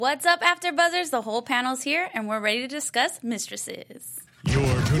What's up, AfterBuzzers? The whole panel's here, and we're ready to discuss Mistresses.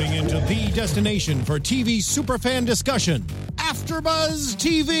 You're tuning into the destination for TV superfan discussion, AfterBuzz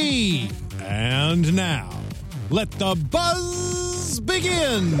TV. And now, let the buzz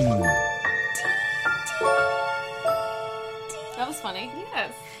begin. That was funny.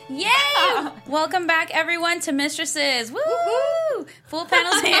 Yes. Yay! Welcome back, everyone, to Mistresses. Woo-hoo! Full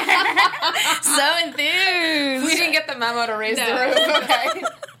panel's here. So enthused. We didn't get the memo to raise the roof. Okay.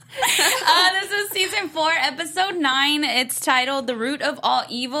 This is season 4, episode 9. It's titled "The Root of All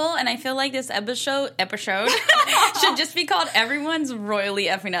Evil," and I feel like this episode should just be called "Everyone's Royally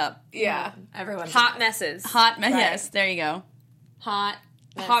Effing Up." Yeah. Everyone's Hot messes. Hot mess. Yes, there you go. Hot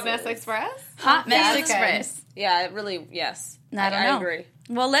Mess Express? Hot Mess okay. Express. Yeah, it really, yes. I don't know. I agree.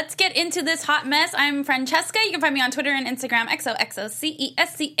 Well, let's get into this hot mess. I'm Francesca. You can find me on Twitter and Instagram,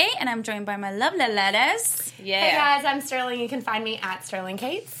 XOXOCESCA, and I'm joined by my lovely ladies. Yeah. Hey guys, I'm Sterling. You can find me at Sterling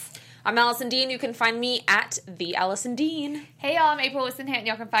Cates. I'm Allison Dean. You can find me at the Allison Dean. Hey y'all, I'm April Wissenhant.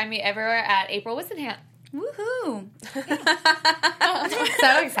 Y'all can find me everywhere at April Wissenhant. Woohoo!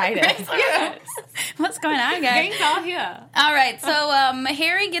 So excited. What's going on, guys? Things all here. All right, so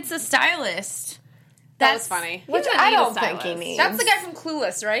Harry gets a stylist. That was funny. Which doesn't I need a don't think he stylist. needs. That's the guy from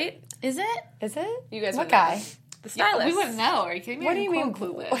Clueless, right? Is it? Is it? You guys What would know. guy? The stylist. We wouldn't know. Are you kidding me? What do you mean?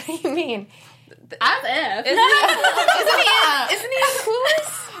 Clueless. What do you mean? As if. Isn't he in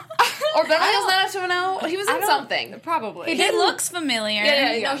Clueless? Or Beverly Hills 90210? He was in something. Probably. He looks familiar.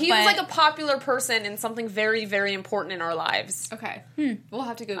 Yeah. No, he was but- like a popular person in something very, very important in our lives. Okay. We'll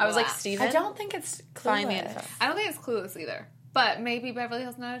have to Google I was like, that. Steven? I don't think it's Find me Clueless. info. I don't think it's Clueless either. But maybe Beverly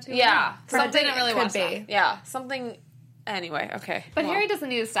Hills 90210. Yeah. So I Something didn't really could watch be. that. Yeah, something... Anyway, okay. But Well. Harry doesn't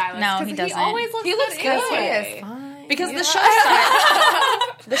need a stylist. No, 'cause he doesn't. always looks He looks good good. anyway. He is fine. Because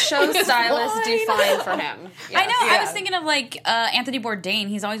the show stylist do fine for him. I know. I Yeah. was thinking of like Anthony Bourdain.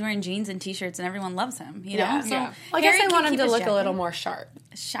 He's always wearing jeans and t-shirts, and everyone loves him. You know. Yeah. So Yeah. Well, I guess Harry I can want him keep to his look a jacket little more sharp.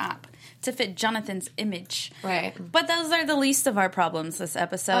 sharp to fit Jonathan's image. Right. But those are the least of our problems this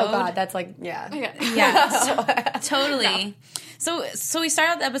episode. Oh, God. That's like, yeah. Yeah, totally. So we start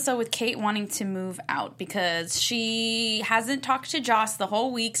out the episode with Kate wanting to move out because she hasn't talked to Joss the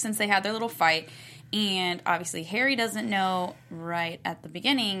whole week since they had their little fight. And obviously Harry doesn't know right at the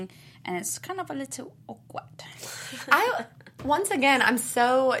beginning, and it's kind of a little awkward. Once again, I'm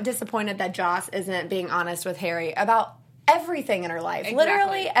so disappointed that Joss isn't being honest with Harry about everything in her life. Exactly.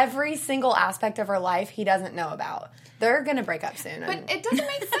 Literally every single aspect of her life he doesn't know about. They're going to break up soon. But it doesn't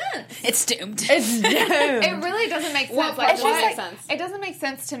make sense. It's doomed. it's doomed. It really doesn't make sense. What Like, doesn't why- make sense? It doesn't make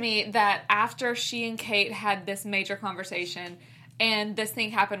sense to me that after she and Kate had this major conversation and this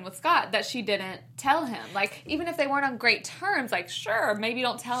thing happened with Scott, that she didn't tell him. Like, even if they weren't on great terms, like, sure, maybe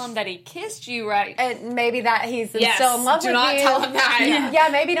don't tell him that he kissed you, right? And maybe that he's Yes, still in love do with not you. tell him that. Yeah,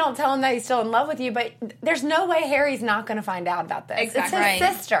 maybe don't tell him that he's still in love with you, but there's no way Harry's not going to find out about this. Exactly. It's his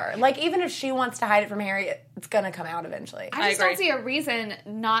Right. sister. Like, even if she wants to hide it from Harry, it's going to come out eventually. I just agree. don't see a reason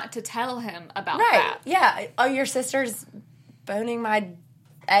not to tell him about Right. that. Yeah. Oh, your sister's boning my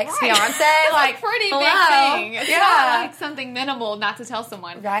ex-fiance? Like, Pretty hello? big thing. It's Yeah. not like something minimal not to tell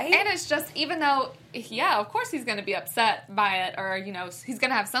someone. Right? And it's just, even though, yeah, of course he's going to be upset by it, or, you know, he's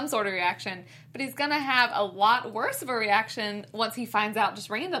going to have some sort of reaction, but he's going to have a lot worse of a reaction once he finds out just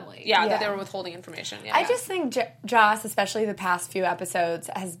randomly. Yeah, Yeah. that they were withholding information. Yeah. I just think Joss, especially the past few episodes,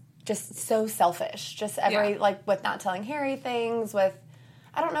 has just so selfish. Just every, Yeah. like, with not telling Harry things, with...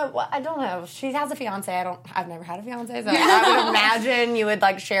 I don't know. She has a fiance. I've never had a fiance, so I would imagine you would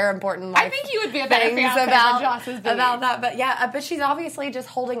like share important life I think you would be a better things fiance about than Joss is being. about that. But yeah, but she's obviously just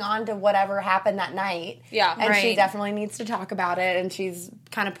holding on to whatever happened that night. Yeah. and she Right. definitely needs to talk about it, and she's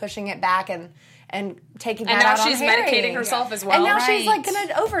kind of pushing it back and taking that And now out on she's Harry. medicating herself as well. And now she's like Right.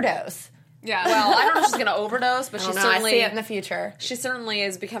 gonna overdose. Yeah. Well, I don't know if she's going to overdose, but I she don't know. I certainly... see it in the future. She certainly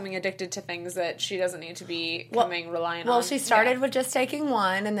is becoming addicted to things that she doesn't need to be becoming reliant on. Well, she started with just taking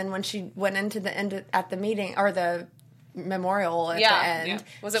one, and then when she went into the end at the meeting or the memorial at Yeah, the end, yeah.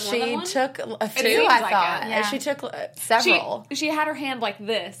 Was it more she than one? took a few. seems I like thought it, yeah. she took several. She had her hand like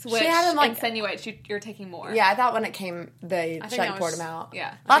this, which had him, like- insinuates you're taking more. Yeah, I thought when it came, she think like that poured was- them out.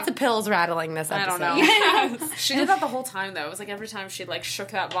 yeah. Lots of pills rattling this I episode. don't know. She did that the whole time, though. It was like every time she like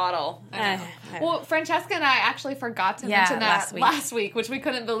shook that bottle. Well, Francesca and I actually forgot to Yeah, mention that last week. last week, which we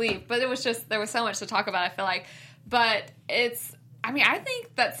couldn't believe. But it was just, there was so much to talk about, I feel like. But I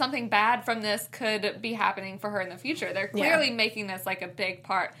think that something bad from this could be happening for her in the future. They're clearly making this like a big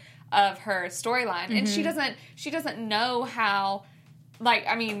part of her storyline. And she doesn't know how, like,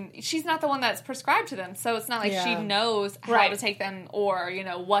 I mean, she's not the one that's prescribed to them, so it's not like she knows how Right. to take them or, you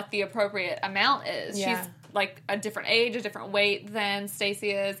know, what the appropriate amount is. Yeah. like a different age, a different weight than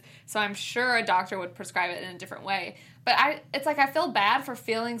Stacey is. So I'm sure a doctor would prescribe it in a different way. But it's like I feel bad for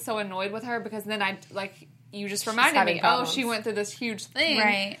feeling so annoyed with her because then you just reminded me, problems. She went through this huge thing.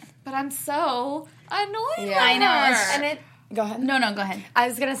 Right. But I'm so annoyed with I know. her. And go ahead. No, go ahead. I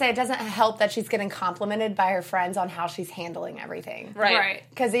was going to say, it doesn't help that she's getting complimented by her friends on how she's handling everything. Right.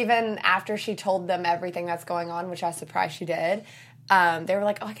 Because even after she told them everything that's going on, which I was surprised she did, they were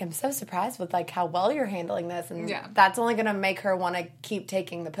like, oh, I'm so surprised with like how well you're handling this. And that's only going to make her want to keep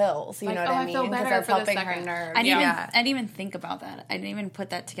taking the pills. You know what I mean? Because that's helping her nerves. I didn't even think about that. I didn't even put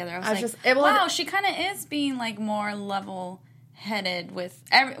that together. I was like, wow, she kind of is being like more level-headed with,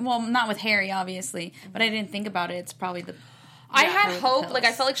 not with Harry, obviously, but I didn't think about it. It's probably I had hope. Like,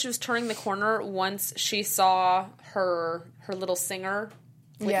 I felt like she was turning the corner once she saw her little singer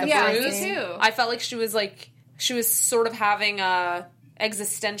with the bruise. Me too. I felt like she was sort of having a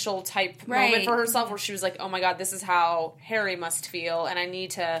existential type moment for herself where she was like, oh my God, this is how Harry must feel, and I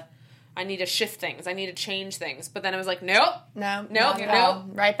need to shift things. I need to change things. But then it was like, nope.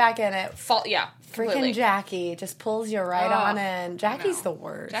 Right back in it. Freaking completely. Jackie just pulls you right on in. Jackie's the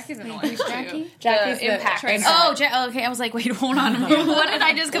worst. Jackie's annoying too. Jackie's the impact. Okay. I was like, wait, hold on. What did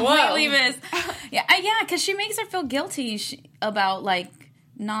I just completely miss? Yeah, because she makes her feel guilty about like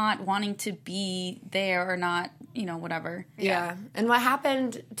not wanting to be there or not, whatever. Yeah. And what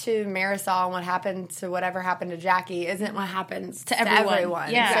happened to Marisol and what happened to whatever happened to Jackie isn't what happens to everyone.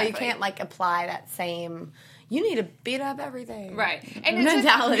 Yeah. So you can't like apply that same, you need to beat up everything. Right. And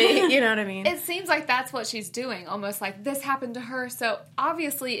mentality. You know what I mean? It seems like that's what she's doing. Almost like this happened to her. So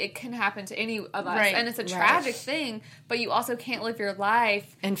obviously it can happen to any of us. Right. And it's a tragic thing, but you also can't live your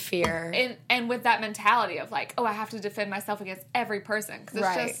life in fear. And with that mentality of like, oh, I have to defend myself against every person. Because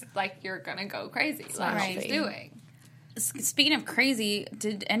it's just like you're going to go crazy. Like she's doing. Speaking of crazy,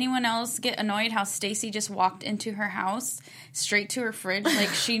 did anyone else get annoyed how Stacey just walked into her house straight to her fridge? Like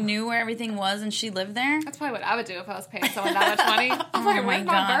she knew where everything was and she lived there? That's probably what I would do if I was paying someone that much money. I'm like, where's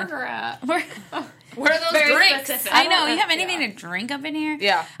my burger at? Where are those drinks? Specific. I know. You have anything to drink up in here?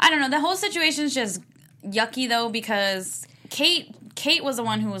 Yeah. I don't know. The whole situation's just yucky though because Kate was the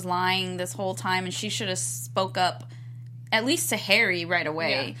one who was lying this whole time and she should have spoke up at least to Harry right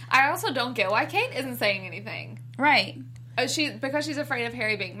away. Yeah. I also don't get why Kate isn't saying anything. Right. Because she's afraid of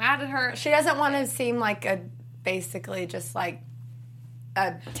Harry being mad at her. She doesn't want to seem like basically just like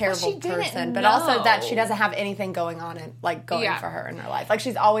a terrible person, but also that she doesn't have anything going on for her in her life. Like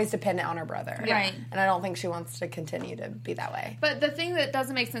she's always dependent on her brother. Right. And I don't think she wants to continue to be that way. But the thing that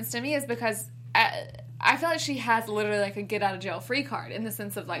doesn't make sense to me is because I feel like she has literally like a get out of jail free card in the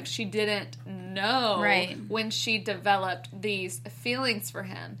sense of like she didn't know when she developed these feelings for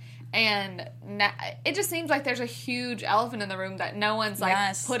him. And it just seems like there's a huge elephant in the room that no one's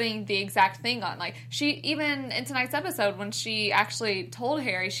like putting the exact thing on. Like even in tonight's episode when she actually told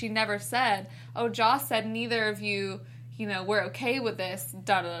Harry, she never said, "Oh, Joss said neither of you, we're okay with this."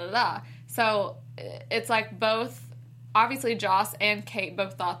 Da da da da. So it's like both. Obviously, Joss and Kate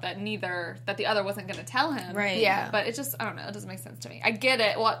both thought that the other wasn't going to tell him. Right. Yeah. But it just, I don't know. It doesn't make sense to me. I get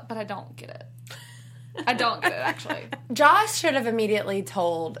it, but I don't get it. I don't get it, actually. Joss should have immediately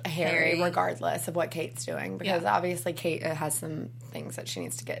told Harry regardless of what Kate's doing, because obviously Kate has some things that she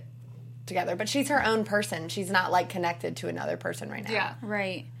needs to get together. But she's her own person. She's not like connected to another person right now. Yeah,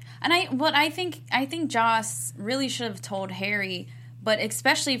 right. And I think Joss really should have told Harry, but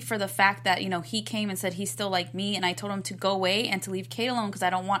especially for the fact that he came and said he's still like me, and I told him to go away and to leave Kate alone because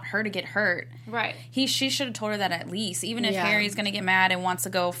I don't want her to get hurt. Right. She should have told her that at least, even if Harry's going to get mad and wants to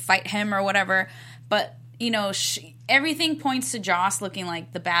go fight him or whatever. But, everything points to Joss looking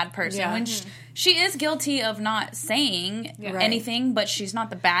like the bad person. When she is guilty of not saying anything, but she's not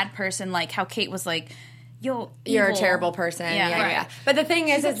the bad person, like how Kate was like, you're a terrible person. Yeah. But the thing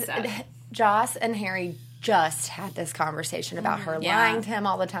is Joss and Harry just had this conversation about her lying to him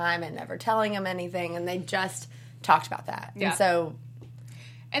all the time and never telling him anything, and they just talked about that. Yeah. And so...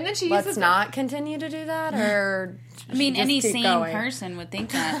 And then let's not continue to do that, or any sane person would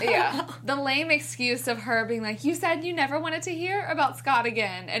think that. Yeah, the lame excuse of her being like, "You said you never wanted to hear about Scott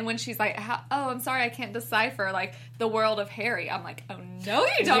again," and when she's like, "Oh, I'm sorry, I can't decipher like the world of Harry," I'm like, "Oh no,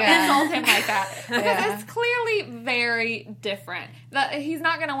 you don't insult him like that," because it's clearly very different. He's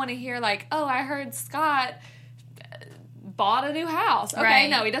not going to want to hear like, "Oh, I heard Scott bought a new house." Okay,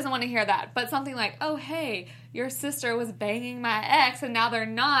 no, he doesn't want to hear that. But something like, "Oh, hey, your sister was banging my ex, and now they're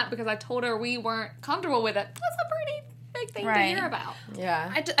not because I told her we weren't comfortable with it." That's a pretty big thing to hear about.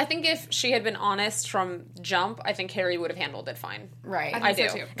 Yeah. I think if she had been honest from jump, I think Harry would have handled it fine. Right. I do.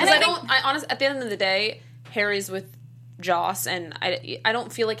 So too. Because at the end of the day, Harry's with Joss, and I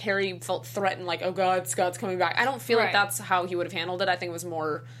don't feel like Harry felt threatened, like, oh God, Scott's coming back. I don't feel like that's how he would have handled it. I think it was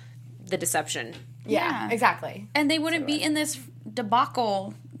more the deception. Yeah, exactly. And they wouldn't be in this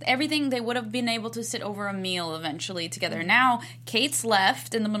debacle. Everything, they would have been able to sit over a meal eventually together. Now, Kate's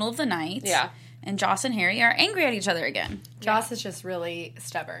left in the middle of the night. Yeah. And Joss and Harry are angry at each other again. Joss is just really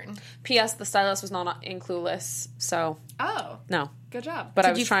stubborn. P.S. The stylist was not in Clueless, so... Oh. No. Good job. But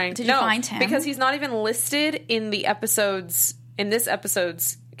I was trying... Did you find him? Because he's not even listed in the episode's... In this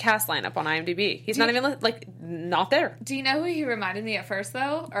episode's cast lineup on IMDb. He's not even, not there. Do you know who he reminded me at first,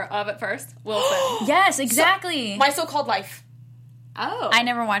 though? Or of at first? Wilson. Yes, exactly. My So-Called Life. Oh. I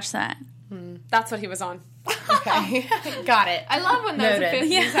never watched that. That's what he was on. Okay. Got it. I love when those Noted.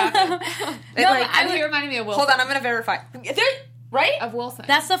 epiphanies happen. He reminded me of Wilson. Hold on, I'm going to verify. Right? Of Wilson.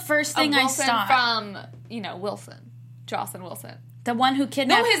 That's the first thing I Wilson saw. from, Wilson. Joss and Wilson. The one who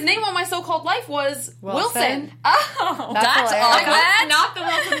kidnapped... No, his name on My So-Called Life was Wilson. Oh. That's hilarious. awkward. Not the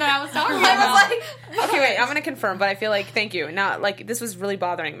Wilson that I was talking about. I was like, okay, wait, I'm going to confirm, but I feel like, thank you. Now, this was really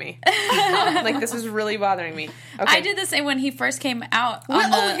bothering me. This was really bothering me. Okay. I did the same when he first came out.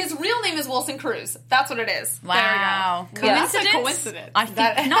 On his real name is Wilson Cruz. That's what it is. Wow. There we go. That's Coincidence? a coincidence. I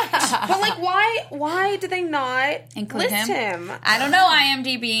think not. But, why did they not Include list him? I don't know,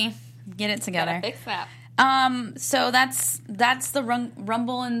 IMDb. Get it together. Fix that. So that's the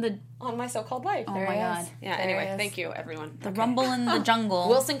rumble in the... On My So-Called Life. Oh, my God. Yeah, There anyway, he is. thank you, everyone. The rumble in the jungle.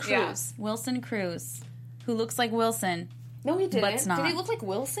 Wilson Cruz. Yeah. Wilson Cruz. Who looks like Wilson. No, he didn't. But it's not. Did he look like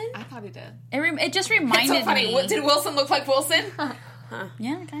Wilson? I thought he did. It just It's reminded so funny. me... Did Wilson look like Wilson?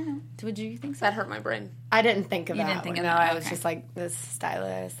 Yeah, kind of. Would you think so? That hurt my brain. I didn't think of You that. didn't think one. of No, that, I was okay. just like, this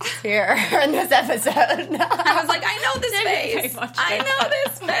stylist is here in this episode. I was like, I know this face. I know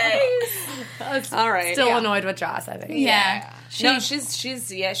this face. I was All right. still annoyed with Joss, I think. Yeah. No,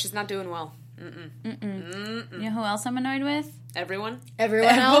 she's not doing well. You know who else I'm annoyed with? Everyone?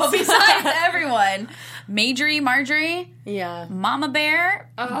 Everyone else? Besides everyone. Marjorie, Yeah. Mama Bear,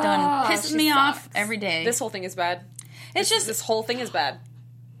 done pisses she me sucks. off every day. This whole thing is bad. it's just... This whole thing is bad.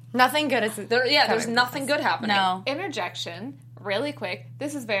 Nothing good is There's nothing good happening. No. Interjection, really quick.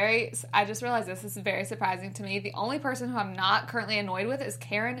 I just realized this is very surprising to me. The only person who I'm not currently annoyed with is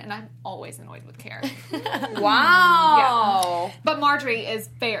Karen, and I'm always annoyed with Karen. Wow. But Marjorie is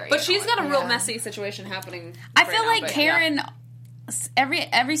very But she's got a real Yeah. messy situation happening. I right feel now, like but Karen...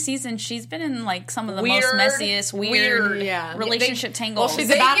 Every season, she's been in some of the Weird, most messiest, weird Yeah. relationship tangles. She's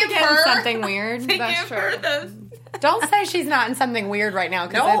They about to give get in her- something weird. They That's give true. her the... Don't say she's not in something weird right now,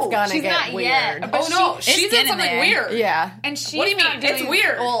 because No, it's gonna she's get not weird. yet. Oh, no. It's She's in getting something there. weird. Yeah. And she's What do you mean? not doing, It's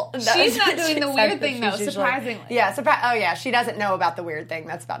weird. Well, She's not doing the she weird said thing, that though, she's surprisingly. Yeah, oh yeah, she doesn't know about the weird thing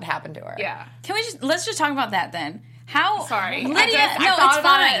that's about to happen to her. Yeah. Let's just talk about that then. How... Sorry. Lydia... I no, thought it's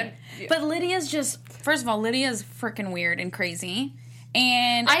about fine. it. But Lydia's just... First of all, Lydia's freaking weird and crazy.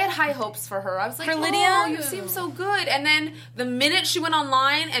 And... I had high hopes for her. I was like, For Lydia? oh, you seem so good. And then the minute she went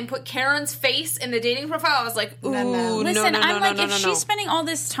online and put Karen's face in the dating profile, I was like, ooh, No. Listen, I'm like, if no. she's spending all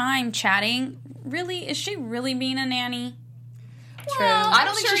this time chatting, really, is she really being a nanny? True. I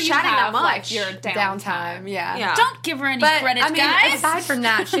don't think she's chatting that much. Your Downtime, yeah. Yeah. Don't give her any But credit, I mean, guys. aside from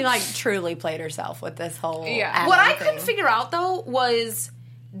that, she truly played herself with this whole. Yeah. Adam What I thing. couldn't figure out, though, was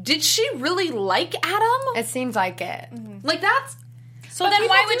did she really like Adam? It seems like it. Like, that's... so then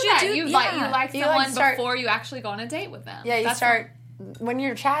why would you do You yeah. like You, someone start- before you actually go on a date with them. Yeah, you That's start when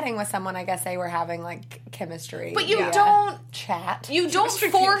you're chatting with someone. I guess they were having chemistry, But you via don't... chat. You don't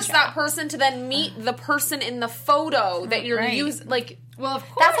force that person to then meet the person in the photo that you're Right. using. Like, Well, of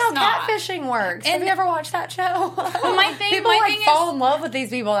course That's how not. catfishing works. Have you ever watched that show? my thing- people my thing is- fall in love with these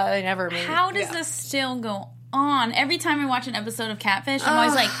people that they never meet. How does this still go on? Every time I watch an episode of Catfish, I'm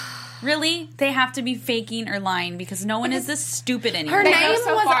always like, really? They have to be faking or lying because no one is this stupid anymore. Her They name go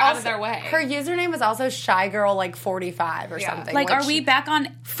so was far out also, of their way. Her username was also Shy Girl 45 or Yeah. something. Like, which- are we back on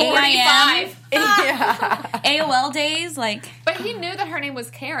 45? Yeah. AOL days? Like, But he knew that her name was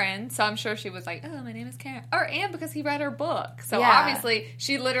Karen, so I'm sure she was like, "Oh, my name is Karen," and because he read her book, so Yeah. obviously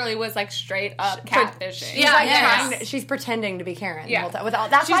she literally was straight up catfishing. She's she's pretending to be Karen. Yeah. The whole time. With all,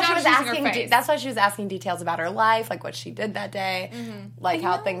 that's She's why she not was using her asking. face. That's why she was asking details about her life, like what she did that day, like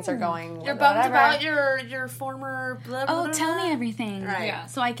how things are going. you're whatever. bummed about your former... Blah, blah, oh, blah, tell blah. me everything. Right. Yeah.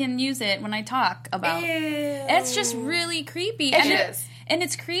 So I can use it when I talk about. It's just really creepy. It is. And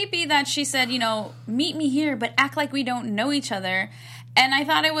it's creepy that she said, meet me here, but act like we don't know each other. And I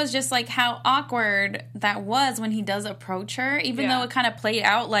thought it was just like how awkward that was when he does approach her, even Yeah. though it kind of played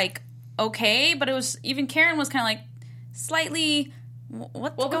out like okay, but it was even Karen was kind of like slightly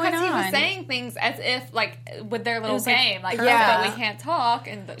what's well, going because on? he was saying things as if, like, with their little game. Like, yeah. but we can't talk.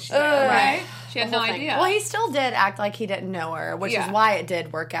 And she's like, right? She had no idea. Well, he still did act like he didn't know her, which is why it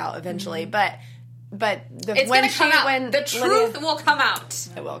did work out eventually. But it's when gonna come out. when The truth will come out.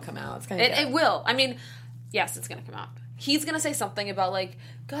 It will come out. It's gonna. It will. I mean, yes, it's gonna come out. He's gonna say something about like,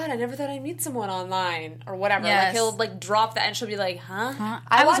 God, I never thought I'd meet someone online or whatever. Yes. Like he'll like drop that, and she'll be like, huh?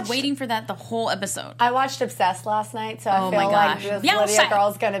 I was waiting for that the whole episode. I watched Obsessed last night, so I my feel like gosh. this Yeah, Lydia Obsessed.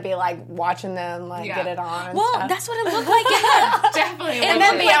 girl's gonna be like watching them like get it on. And Well, stuff. that's what it looked like. Yeah. Definitely. And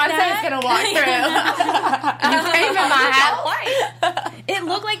then looked like Beyonce's that. gonna walk through. You came in my house. It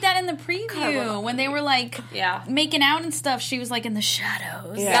looked like that in the preview when they were like making out and stuff. She was like in the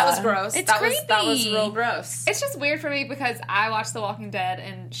shadows. Yeah. That was gross. It's that was creepy. real gross. It's just weird for me because I watch The Walking Dead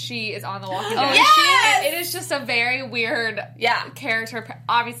and she is on The Walking Dead. yes! It is just a very weird character.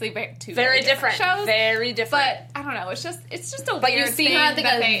 Obviously, very different shows. Very different. But I don't know. It's just a But weird you see thing her and think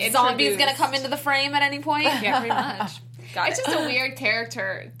that a they zombie's introduced. gonna come into the frame at any point. Yeah, pretty much. Got It's it. just a weird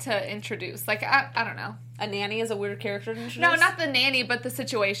character to introduce. Like I don't know. A nanny is a weird character to introduce. No, not the nanny, but the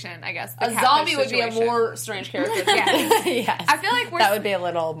situation. I guess the a catfish zombie would be a situation. more strange character. Yeah. Yes, I feel like that would be a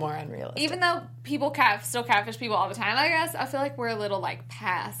little more unrealistic. even though people still catfish people all the time. I guess I feel like we're a little like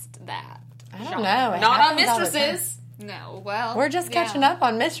past that. I don't know. It Not on happens all the time. Mistresses. No, well, We're just catching up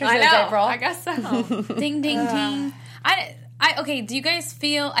on Mistresses, I know. April. I guess so. Ding, ding, ding. Okay, do you guys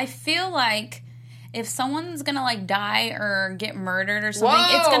feel... I feel like if someone's gonna, like, die or get murdered or something,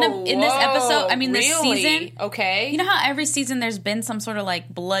 it's gonna... In this episode, I mean, this season... Okay. You know how every season there's been some sort of, like,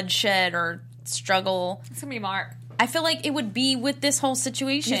 bloodshed or struggle? It's gonna be Mark. I feel like it would be with this whole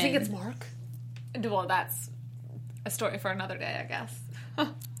situation. You think it's Mark? Well, that's a story for another day, I guess.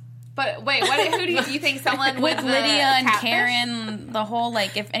 But wait, who do you think someone with with Lydia and catfish? Karen, the whole,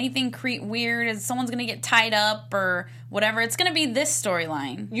 like, if anything weird, is someone's gonna get tied up or whatever, it's gonna be this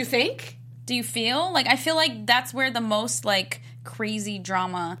storyline. You think? Do you feel? Like, I feel like that's where the most, like, crazy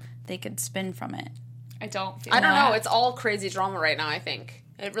drama they could spin from it. I don't feel I don't that. know. It's all crazy drama right now, I think.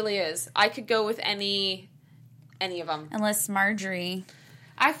 It really is. I could go with any of them. Unless Marjorie...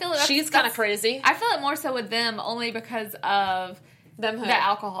 I feel She's kind of crazy. I feel it more so with them only because of Them who? the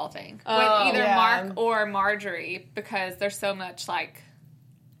alcohol thing with either Mark or Marjorie, because there's so much like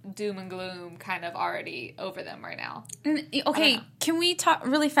doom and gloom kind of already over them right now. Okay, can we talk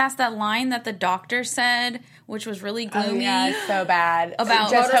really fast that line that the doctor said, which was really gloomy? Oh, yeah, it's so bad.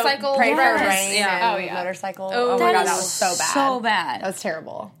 About just motorcycle pray for drivers. rain Yeah. and motorcycle. Oh, Oh my That god, is that was so bad. So bad. That was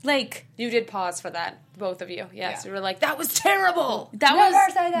terrible. Like, You did pause for that, both of you. Yes, Yeah. you were like, that was terrible. that Never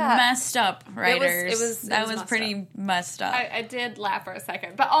was say that. messed up, writers. it was was messed pretty messed up. I did laugh for a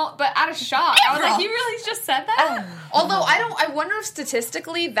second, but out of shock, I was like, "You really just said that?" Although I wonder if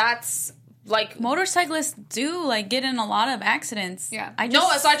statistically that's like Motorcyclists do, like, get in a lot of accidents. Yeah. I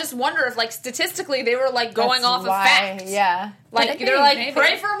just, so I just wonder if like statistically they were like going That's off why, of fact. Yeah. Like Maybe, they're like maybe.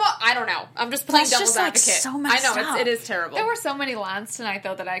 pray for a I don't know. I'm just playing That's devil's just, like, advocate. so I messed know up. it is terrible. There were so many lines tonight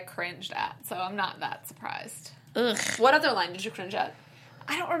though that I cringed at, so I'm not that surprised. ugh. What other line did you cringe at?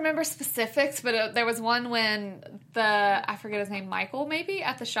 I don't remember specifics, but there was one when I forget his name, Michael maybe,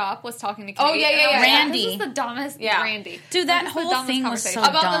 at the shop was talking to Kate. Oh, yeah, and I was like, Randy. This is the dumbest. Yeah. Randy. Dude, that This is the whole dumbest thing was conversation. so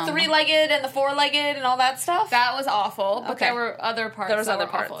About dumb. the 3-legged and the 4-legged and all that stuff? That was awful, but Okay. there were other parts There was that other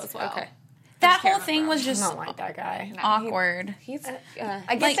were parts. awful as well. Okay. That can't whole thing remember. was I just don't like that guy. awkward. He's I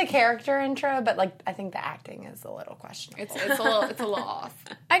get Like- the character intro, but like I think the acting is a little questionable. It's a little off.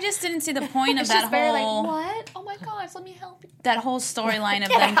 I just didn't see the point of It's that just very whole like, what? Oh my gosh, let me help you. that whole storyline of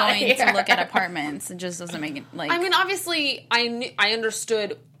Get them outta going to here. look at apartments. It just doesn't make it like I mean, obviously, I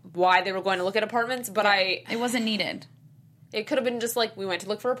understood why they were going to look at apartments, but it wasn't needed. it could have been just like we went to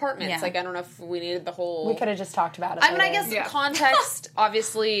look for apartments. Yeah. Like I don't know if we needed the whole. We could have just talked about it. I mean, I later. guess Yeah. context.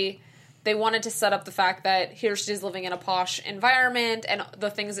 Obviously, they wanted to set up the fact that here she is living in a posh environment, and the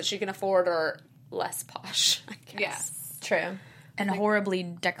things that she can afford are less posh. I guess. Yes. True. And horribly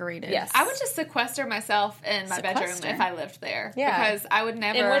decorated. Yes. I would just sequester myself in my bedroom Sequester? if I lived there. Yeah. Because I would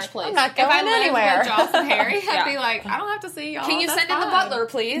never. In which place? I'm not If going I lived anywhere. with Joss and Harry, I'd Yeah. be like, I don't have to see y'all. Can you That's send in the fine. butler,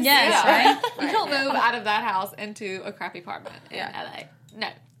 please? Yes, Yeah. right? You don't move out of that house into a crappy apartment in Yeah. LA. No.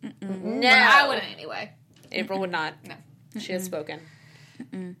 No, I wouldn't anyway. April would not. No. She has spoken.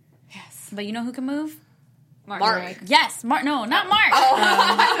 Yes. But you know who can move? Mark. Yes, Mark. No, not Mark.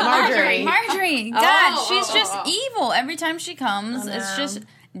 Marjorie. Marjorie. God, Oh, she's oh, just oh. evil every time she comes. It's just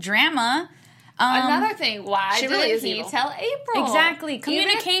drama. Another thing, why she did really is he evil. tell April? Exactly.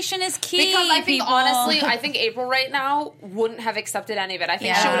 Communication is key. Because I think, people. honestly, I think April right now wouldn't have accepted any of it. I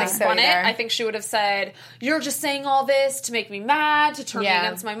think she would have spun it. I think she would have said, you're just saying all this to make me mad, to turn me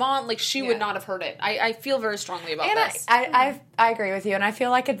against my mom. Like, she would not have heard it. I feel very strongly about this. I agree with you, and I feel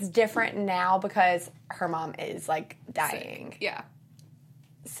like it's different now because her mom is, like, dying. Yeah.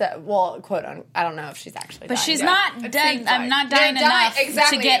 So, well, quote on. I don't know if she's actually But dying. she's not dead. I'm not dying enough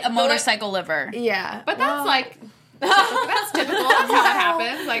to get a motorcycle liver. Yeah. But that's like... that's typical. That's how it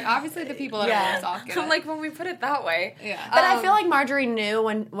happens. Like, obviously, the people that are worse off get it. I'm like, when we put it that way. Yeah. But I feel like Marjorie knew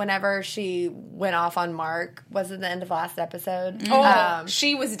whenever she went off on Mark. Was it the end of last episode?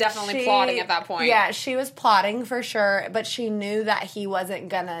 She was definitely plotting at that point. Yeah, she was plotting for sure, but she knew that he wasn't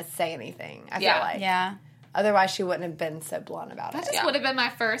gonna say anything. I feel like. Yeah. Otherwise, she wouldn't have been so blunt about That it. just would have been my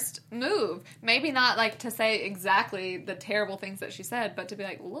first move. Maybe not, like, to say exactly the terrible things that she said, but to be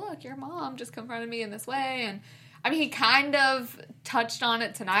like, look, your mom just confronted me in this way. And, I mean, he kind of touched on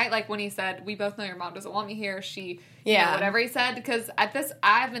it tonight, like, when he said, we both know your mom doesn't want me here. She, you know, whatever he said. Because at this,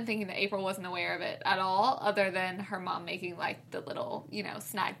 I've been thinking that April wasn't aware of it at all, other than her mom making, like, the little, you know,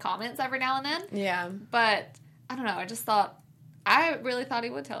 snide comments every now and then. Yeah. But, I don't know, I really thought he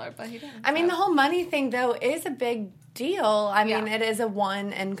would tell her, but he didn't. I mean, the whole money thing, though, is a big deal. I mean, it is a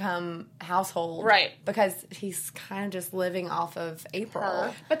one-income household. Right. Because he's kind of just living off of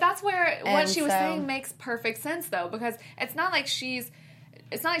April. But that's where what she was so- saying makes perfect sense, though, because it's not like she's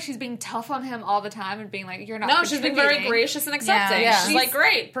being tough on him all the time and being like, you're not No, she's being very gracious and accepting. Yeah. She's like,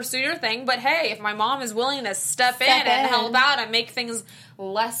 great, pursue your thing, but hey, if my mom is willing to step in and help out and make things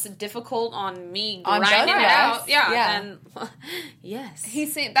less difficult on me grinding it out, then yes.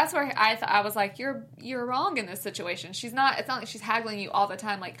 That's where I was like, you're wrong in this situation. It's not like she's haggling you all the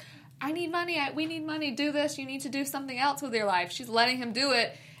time, like, I need money, we need money, do this, you need to do something else with your life. She's letting him do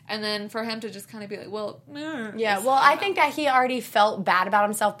it. And then for him to just kind of be like, well, I think that he already felt bad about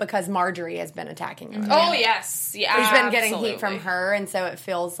himself because Marjorie has been attacking him. Oh, yes. Yeah, He's been getting heat from her, and so it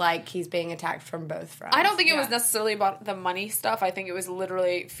feels like he's being attacked from both fronts. I don't think it was necessarily about the money stuff. I think it was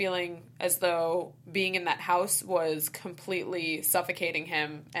literally feeling as though being in that house was completely suffocating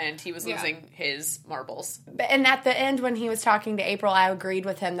him, and he was losing his marbles. And at the end, when he was talking to April, I agreed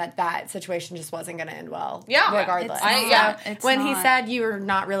with him that situation just wasn't going to end well. Yeah. Regardless. When he said, you're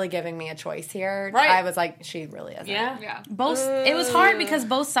not really giving me a choice here, I was like, she really isn't. Yeah. It was hard because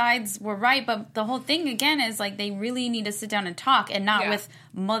both sides were right, but the whole thing again is like they really need to sit down and talk, and not with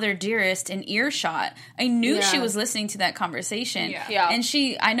Mother Dearest in earshot. I knew she was listening to that conversation,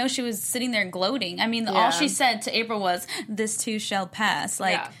 and I know she was sitting there gloating. I mean, all she said to April was, "This too shall pass."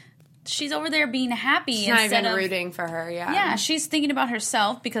 Like she's over there being happy She's instead not even of rooting for her. Yeah, she's thinking about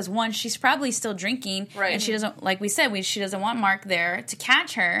herself because one, she's probably still drinking, and she doesn't, like we said, she doesn't want Mark there to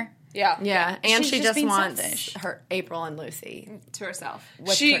catch her. Yeah, and she just wants selfish. her April and Lucy to herself.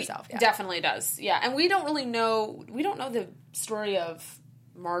 She definitely does. Yeah, and we don't really know. We don't know the story of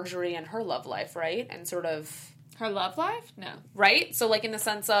Marjorie and her love life, right? And sort of her love life. No, right. So, like in the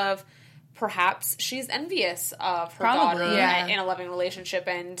sense of perhaps she's envious of her daughter in a loving relationship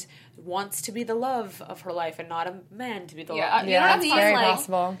and wants to be the love of her life and not a man to be the love. You know what I mean? Very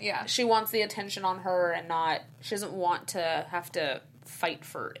possible. Yeah, she wants the attention on her and she doesn't want to have to fight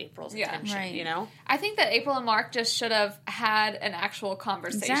for April's attention, you know? I think that April and Mark just should have had an actual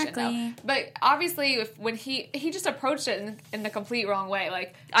conversation, though. But obviously, when he just approached it in the complete wrong way.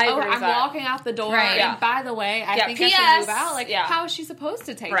 Like, I'm walking out the door, and by the way, I think I should move out. Like, how is she supposed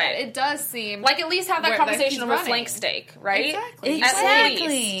to take that? It does seem... Like, at least have that conversation over flank steak, right?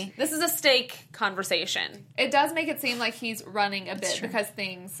 Exactly. This is a steak conversation. It does make it seem like he's running a bit because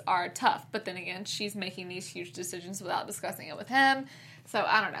things are tough. But then again, she's making these huge decisions without discussing it with him. So,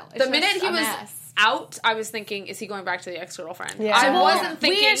 I don't know. It's the minute he was out, I was thinking, is he going back to the ex-girlfriend? Yeah. I wasn't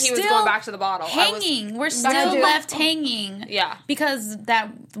thinking he was going back to the bottle. We're still left hanging. Yeah. Because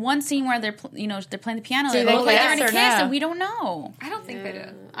that one scene where they're playing the piano, they're going to kiss, and we don't know. I don't think they do.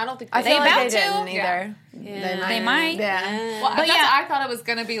 I don't think I they feel like they about didn't to. either. They might. Yeah. Well, but I thought it was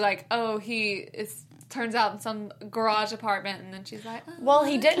going to be like, turns out in some garage apartment, and then she's like, well,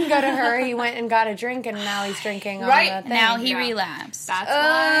 he didn't go to her. He went and got a drink, and now he's drinking on the thing. Now he relapsed. That's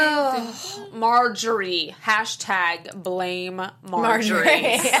why. Marjorie. # blame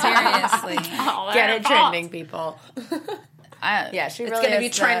Marjorie. Seriously. Get it trending, people. Yeah, she really It's going to be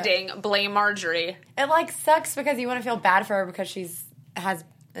trending. Blame Marjorie. It, sucks because you want to feel bad for her because has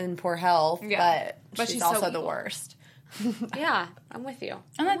in poor health, but she's also the worst. Yeah, I'm with you.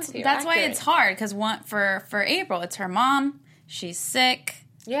 And that's why it's hard, because for April, it's her mom. She's sick.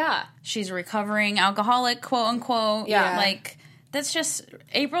 Yeah. She's a recovering alcoholic, quote unquote. Yeah. Like, That's just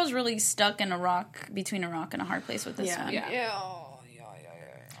April's really stuck in between a rock and a hard place with this one. Yeah.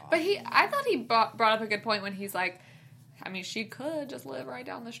 But I thought he brought up a good point when he's like, I mean, she could just live right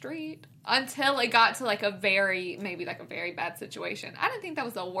down the street until it got to like a very bad situation. I didn't think that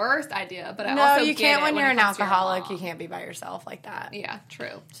was the worst idea, but I also you can't when you're an alcoholic. You You can't be by yourself like that. Yeah,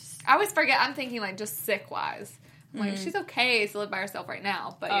 true. I always forget. I'm thinking like just sick wise. Like she's okay to live by herself right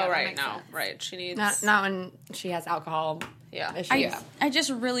now, but yeah, right now, right? She needs Not when she has alcohol. Yeah. Issues. I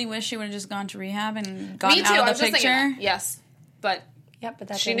just really wish she would have just gone to rehab and gotten Me too. out I of was the just thinking picture. that. Yes, but Yep, but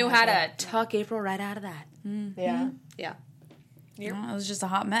that she knew how to tuck April right out of that. Yeah. Yeah. It was just a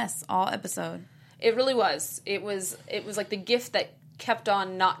hot mess all episode. It really was. It was like the gift that kept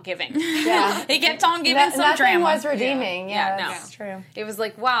on not giving. Yeah. He kept on giving some Nothing drama. was redeeming. Yeah, Yeah, no. that's true. It was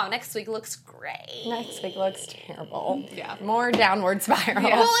like, wow, next week looks great. Next week looks terrible. Yeah. More downward spiral.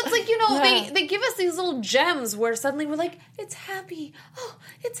 Well, it's like, they give us these little gems where suddenly we're like, it's happy. Oh,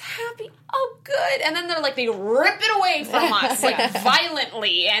 it's happy. Oh, good. And then they rip it away from us, like,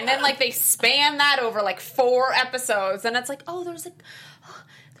 violently. And then, like, they span that over, like, 4 episodes. And it's like, oh, there's a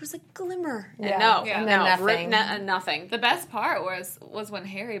glimmer. And Yeah. no, Yeah. And no, then rip nothing. nothing. The best part was when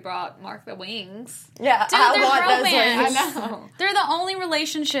Harry brought Mark the wings. Yeah, Dude, I they're want those romance. wings. know. They're the only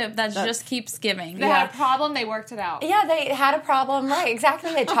relationship that just keeps giving. They had a problem. They worked it out. Yeah, they had a problem. Right,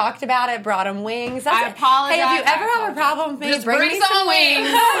 exactly. They talked about it, brought him wings. I apologize. Hey, if you I ever have a problem with me, Just bring bring me some some wings.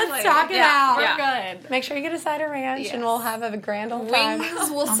 wings. Let's talk it out. We're Yeah. good. Make sure you get a side of ranch, Yes. and we'll have a grand old time.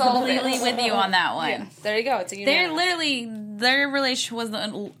 Wings will solve Completely it. with you on that one. There you go. It's a They're unanimous. literally, their relationship was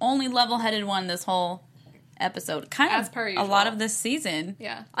the only level-headed one this whole episode. Kind As of per a usual. lot of this season.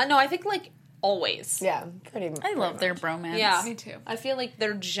 Yeah. No, I think, like, always. Yeah, pretty much. I love their bromance. Yeah. Me too. I feel like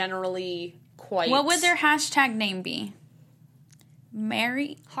they're generally quite... What would their hashtag name be?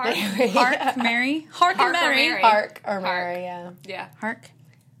 Mary? Hark. Hark? Mary? Hark and Hark or Mary? Mary. Hark or Mary, yeah. Yeah. Hark.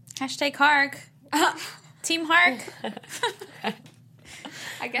 Hashtag Hark. Team Hark.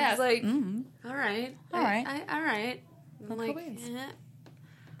 I guess. It's like, all right. All right. All right. I'm like, wins.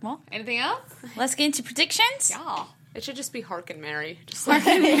 Well, Anything else? let's get into predictions. Yeah. it should just be Hark and Mary. Just like,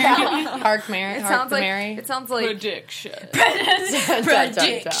 Hark Mary. it Hark sounds the like Mary. it sounds like Prediction.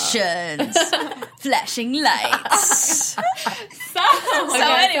 Predictions. Flashing lights. So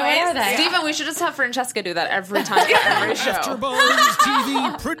anyways, Stephen. We should just have Francesca do that every time for every show. AfterBuzz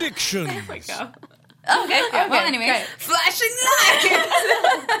TV predictions. Okay. Well, anyways. Flashing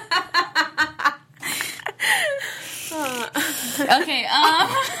lights. Okay.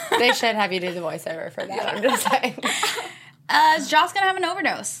 They should have you do the voiceover for that. I'm just saying. Is Joss gonna have an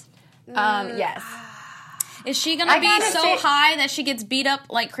overdose? Yes. Is she gonna I be gotta so say- high that she gets beat up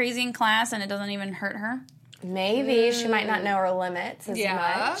like crazy in class and it doesn't even hurt her? Maybe she might not know her limits as Yeah.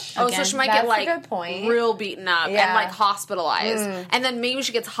 much. Oh, so Again, she might that's get a like good point. real beaten up and Yeah. like hospitalized, and then maybe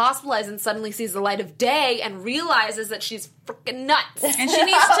she gets hospitalized and suddenly sees the light of day and realizes that she's freaking nuts. And she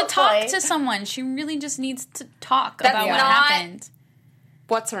needs to talk Hopefully. to someone. She really just needs to talk That's about what not- happened.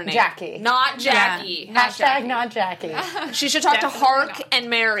 What's her name? Jackie. Not Jackie. Hashtag not Jackie. She should talk Definitely to Hark not. and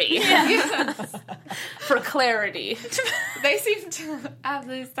Mary for clarity. They seem to have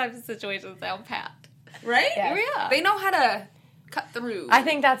these types of situations down pat. Right? Yeah. Yeah. They know how to cut through. I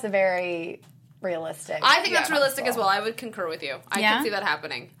think that's a very realistic. I think that's realistic as well. I would concur with you. I Yeah? can see that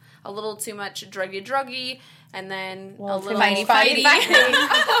happening. A little too much druggy, and then a Well, little too much fighty.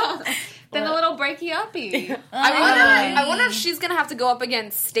 Then a little breaky uppy. I wonder if she's gonna have to go up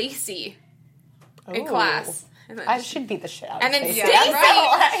against Stacy in Ooh. class. And then, I should beat the shit out and of then Stacey. Stacy.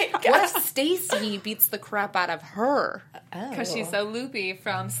 Right. What if Stacy beats the crap out of her? Because she's so loopy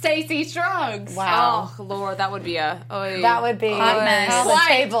from Stacy's drugs. Wow. Oh Lord, that would be a. That would be Hot mess. how the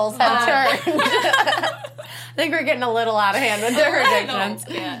tables have turned. I think we're getting a little out of hand with their predictions.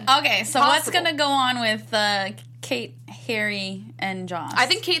 Yeah. Okay, so what's gonna go on with Kate, Harry, and Joss? I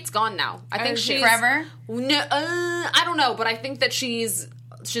think Kate's gone now. I think she's forever. No, I don't know, but I think that she's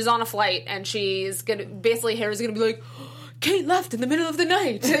on a flight and she's gonna basically Harry's gonna be like, Kate left in the middle of the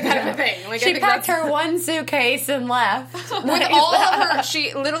night, kind of a thing. Like, I She think packed that's- her one suitcase and left. with all of her.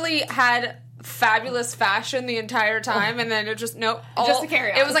 She literally had fabulous fashion the entire time, and then it just Just to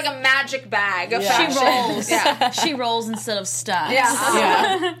carry on. It was like a magic bag of Yeah. She fashion. rolls. Yeah. She rolls instead of stuff.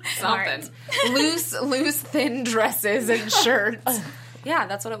 Yeah. Something. Loose, thin dresses and shirts. Yeah,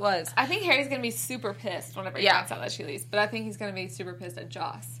 that's what it was. I think Harry's going to be super pissed whenever he Yeah. finds out that she leaves. But I think he's going to be super pissed at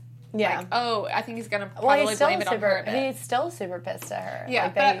Joss. Yeah. Like, oh, I think he's going to Well, probably he's still blame it on her a bit. he's still super pissed at her. Yeah,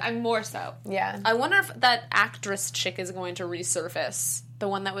 Like, but I'm more so. yeah. I wonder if that actress chick is going to resurface. The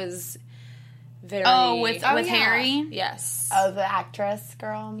one that was very... Oh, with yeah. Harry. Yes. Oh, the actress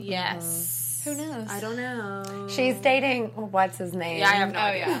girl. Yes. Who knows? I don't know. She's dating, what's his name? Yeah, I have no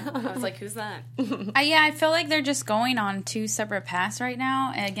idea. Yeah. I was like, who's that? I feel like they're just going on two separate paths right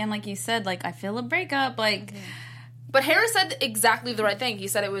now. And again, like you said, like, I feel a breakup. Like, But Harris said exactly the right thing. He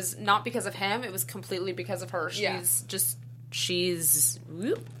said it was not because of him. It was completely because of her. She's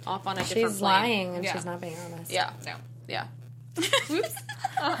off on a different She's plane. lying and she's not being honest. Yeah. No. Yeah. Whoops.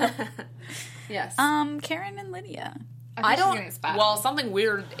 Yes. Karen and Lydia. I don't. Well, something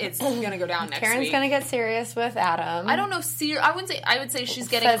weird is going to go down next Karen's week. going to get serious with Adam. I don't know. I wouldn't say. I would say she's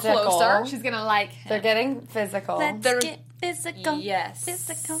getting Physical. closer. She's gonna like him. They're getting physical. Let's get physical. Yes.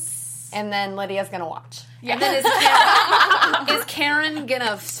 Physical. And then Lydia's going to watch. Yeah. And then is Karen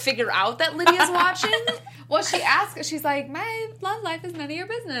gonna figure out that Lydia's watching? Well, she asked. She's like, "My love life is none of your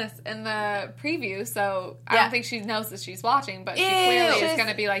business" in the preview. So I don't think she knows that she's watching, but she clearly is going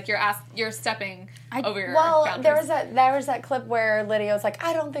to be like, "You're stepping over your boundaries." There was that clip where Lydia was like,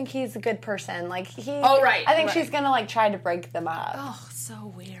 "I don't think he's a good person." Like right. I think she's going to like try to break them up. Oh,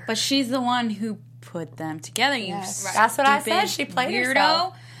 so weird. But she's the one who put them together. You That's what I said. She played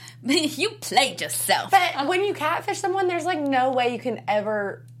herself. You played yourself. But when you catfish someone, there's like no way you can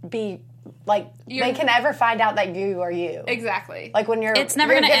ever be like they can ever find out that you are you. Exactly. Like when it's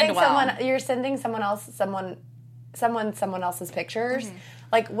never going to end well. You're sending someone else's pictures.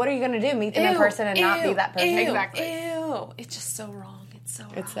 Like, what are you going to do? Meet them in person and not be that person? Exactly. Ew. It's just so wrong. It's so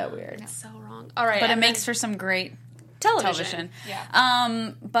wrong. It's so weird. It's so wrong. All right. But it makes for some great television.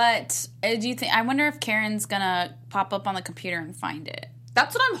 Yeah. But do you think? I wonder if Karen's gonna pop up on the computer and find it.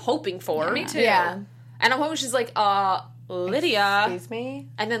 That's what I'm hoping for. Me too. Yeah. And I'm hoping she's like, Lydia. Excuse me?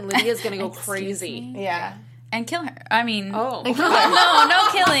 And then Lydia's going to go crazy. Yeah. And kill her. I mean, Oh. no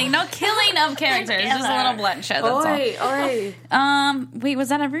killing of characters. Just a little bloodshed. That's all. Wait, was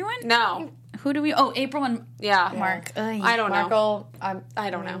that everyone? No. Who do we? Oh, April and Mark. I don't know. I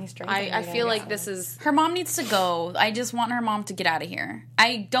don't know. I feel like this is... Her mom needs to go. I just want her mom to get out of here.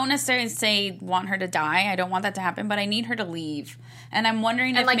 I don't necessarily want her to die. I don't want that to happen, but I need her to leave. And I'm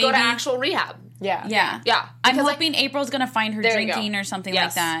wondering if maybe... go to actual rehab. Yeah. Yeah. I'm hoping April's going to find her drinking or something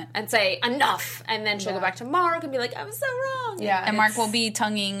like that. And say, enough. And then she'll go back to Mark and be like, I was so wrong. Yeah. And Mark will be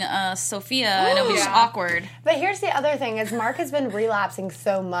tonguing Sophia, and it'll be just awkward. But here's the other thing, is Mark has been relapsing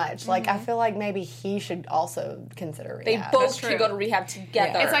so much. Like, I feel like maybe he should also consider rehab. They both should go to rehab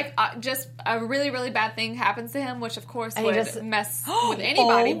together. It's like just a really, really bad thing happens to him, which of course would mess with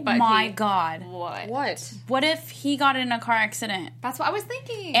anybody. Oh my God. What? What if he got in a car accident That's what I was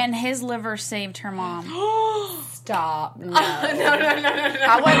thinking. and his liver saved her mom? Stop. No. No.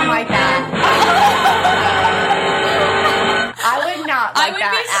 I wouldn't like that. I would not like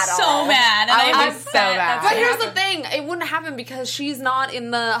that at all. I would be so mad. And I would be so mad. But here's the thing. It wouldn't happen because she's not in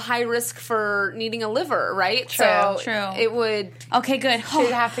the high risk for needing a liver, right? True. It would... Okay, good.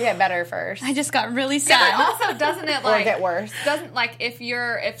 She'd have to get better first. I just got really But sad. also, doesn't it Or get worse. Doesn't like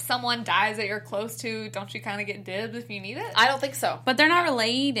if someone dies that you're close to, don't you kind of get dibs if you need it? I don't think so. But they're not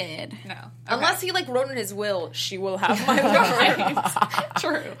related. No, Unless he wrote in his will, she will have my liver.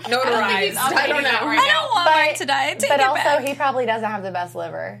 True. Notarized. I don't know. I don't want mine to die. Take But it also, back. he probably doesn't have the best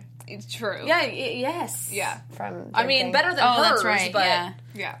liver. It's true. Yeah. Yes. Yeah. From I mean, drinking. better than Oh, hers. that's right. But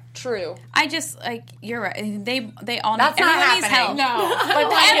Yeah. true. I just you're right. They all That's need, not everyone needs happening. help. No.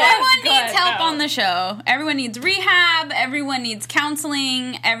 But everyone needs help no. on the show. Everyone needs rehab. Everyone needs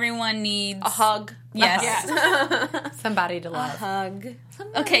counseling. Everyone needs A hug. Yes. Somebody to love. Hug.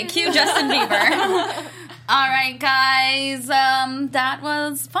 Okay, cue Justin Bieber. All right, guys. That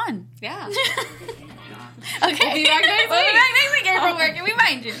was fun. Yeah. Okay. We'll be back next week. April, where can we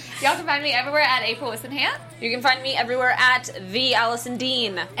find you? Y'all can find me everywhere at April Wissenhant. You can find me everywhere at the Allison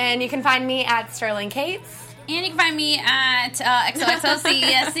Dean. And you can find me at Sterling Cates. And you can find me at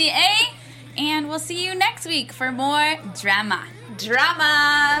XOXOCESCA. And we'll see you next week for more drama.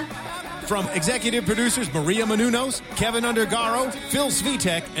 From executive producers Maria Menounos, Kevin Undergaro, Phil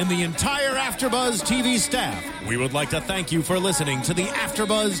Svitek, and the entire AfterBuzz TV staff, we would like to thank you for listening to the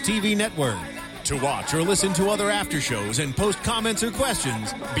AfterBuzz TV network. To watch or listen to other after shows and post comments or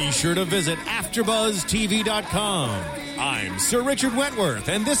questions, be sure to visit AfterBuzzTV.com. I'm Sir Richard Wentworth,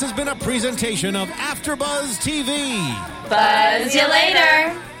 and this has been a presentation of AfterBuzz TV. Buzz you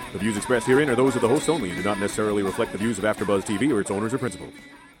later. The views expressed herein are those of the hosts only and do not necessarily reflect the views of AfterBuzz TV or its owners or principals.